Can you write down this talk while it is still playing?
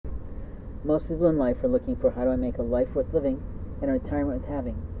Most people in life are looking for, how do I make a life worth living and a retirement worth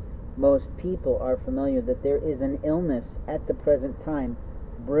having? Most people are familiar that there is an illness at the present time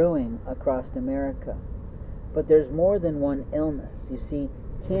brewing across America. But there's more than one illness. You see,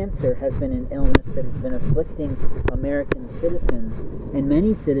 cancer has been an illness that has been afflicting American citizens and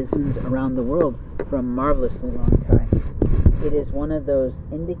many citizens around the world for a marvelously long time. It is one of those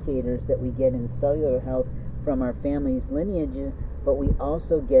indicators that we get in cellular health from our family's lineage, but we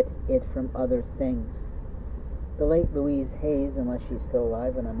also get it from other things. The late Louise Hayes, unless she's still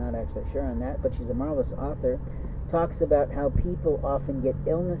alive, and I'm not actually sure on that, but she's a marvelous author, talks about how people often get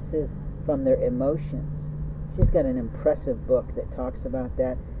illnesses from their emotions. She's got an impressive book that talks about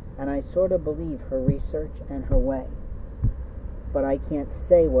that, and I sort of believe her research and her way. But I can't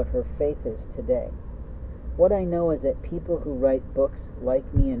say what her faith is today. What I know is that people who write books,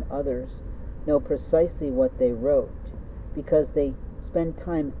 like me and others, know precisely what they wrote, because they spend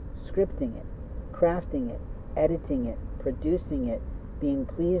time scripting it, crafting it, editing it, producing it, being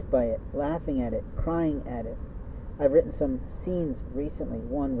pleased by it, laughing at it, crying at it. I've written some scenes recently,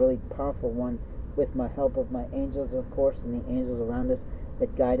 one really powerful one with my help of my angels, of course, and the angels around us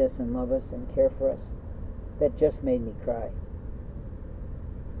that guide us and love us and care for us, that just made me cry.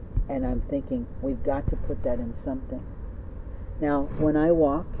 And I'm thinking, we've got to put that in something. Now, when I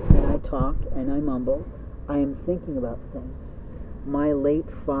walk and I talk and I mumble, I am thinking about things. My late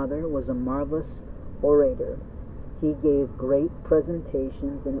father was a marvelous orator. He gave great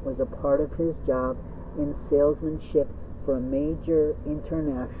presentations, and it was a part of his job in salesmanship for a major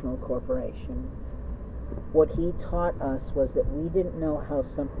international corporation. What he taught us was that we didn't know how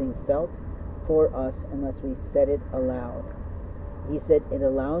something felt for us unless we said it aloud. He said it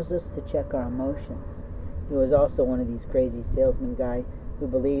allows us to check our emotions. He was also one of these crazy salesman guy who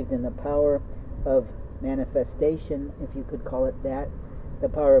believed in the power of manifestation, if you could call it that. The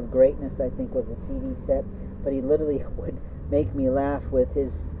Power of Greatness, I think, was a CD set, but he literally would make me laugh with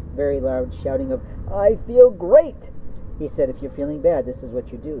his very loud shouting of, "I feel great!" He said, if you're feeling bad, this is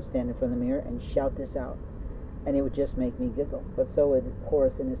what you do. Stand in front of the mirror and shout this out. And it would just make me giggle. But so would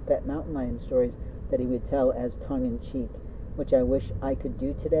Horace in his pet mountain lion stories that he would tell as tongue-in-cheek, which I wish I could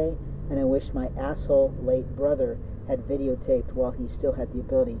do today, and I wish my asshole late brother had videotaped while he still had the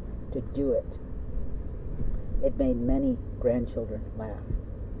ability to do it. It made many grandchildren laugh.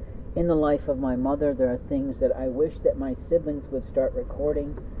 In the life of my mother, there are things that I wish that my siblings would start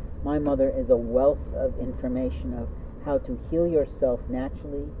recording. My mother is a wealth of information of how to heal yourself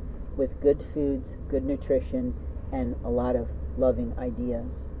naturally with good foods, good nutrition, and a lot of loving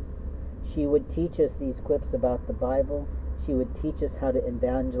ideas. She would teach us these quips about the Bible. She would teach us how to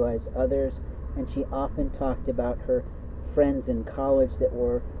evangelize others, and she often talked about her friends in college that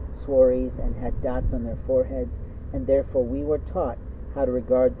were swearies and had dots on their foreheads, and therefore we were taught how to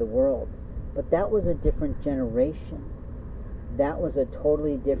regard the world. But that was a different generation. That was a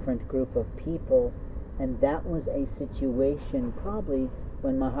totally different group of people, and that was a situation probably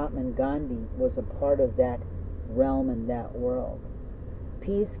when Mahatma Gandhi was a part of that realm and that world.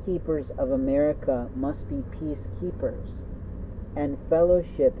 Peacekeepers of America must be peacekeepers, and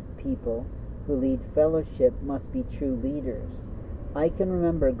fellowship people who lead fellowship must be true leaders. I can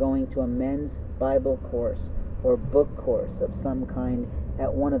remember going to a men's Bible course or book course of some kind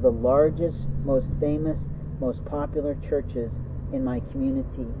at one of the largest, most famous, most popular churches in my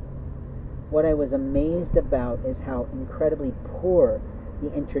community. What I was amazed about is how incredibly poor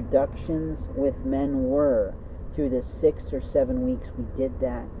the introductions with men were through the 6 or 7 weeks we did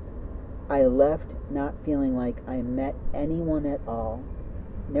that. I left not feeling like I met anyone at all,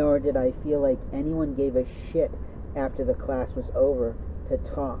 nor did I feel like anyone gave a shit after the class was over to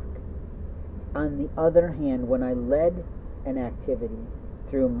talk. On the other hand, when I led an activity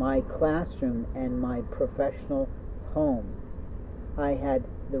through my classroom and my professional home, I had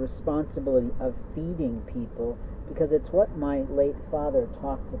the responsibility of feeding people, because it's what my late father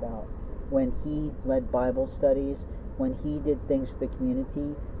talked about when he led Bible studies, when he did things for the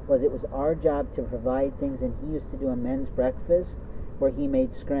community, was it was our job to provide things, and he used to do a men's breakfast where he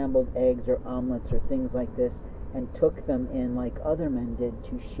made scrambled eggs or omelets or things like this and took them in like other men did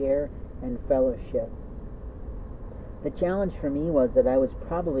to share and fellowship. The challenge for me was that I was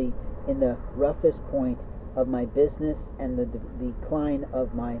probably in the roughest point of my business and the decline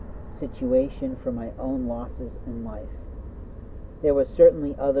of my situation for my own losses in life. There were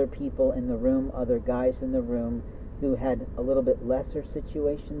certainly other people in the room, other guys in the room who had a little bit lesser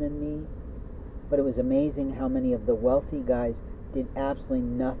situation than me, but it was amazing how many of the wealthy guys did absolutely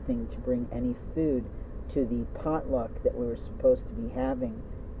nothing to bring any food to the potluck that we were supposed to be having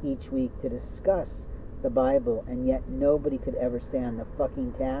each week to discuss the Bible, and yet nobody could ever stay on the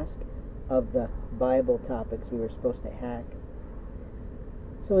fucking task of the Bible topics we were supposed to hack.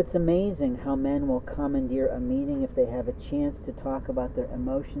 So it's amazing how men will commandeer a meeting if they have a chance to talk about their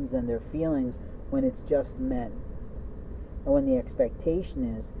emotions and their feelings when it's just men. And when the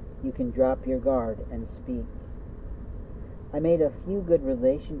expectation is you can drop your guard and speak. I made a few good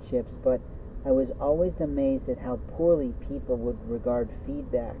relationships, but I was always amazed at how poorly people would regard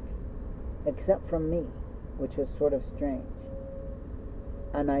feedback, except from me, which was sort of strange.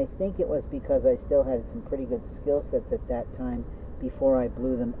 And I think it was because I still had some pretty good skill sets at that time before I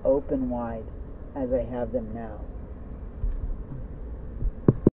blew them open wide as I have them now.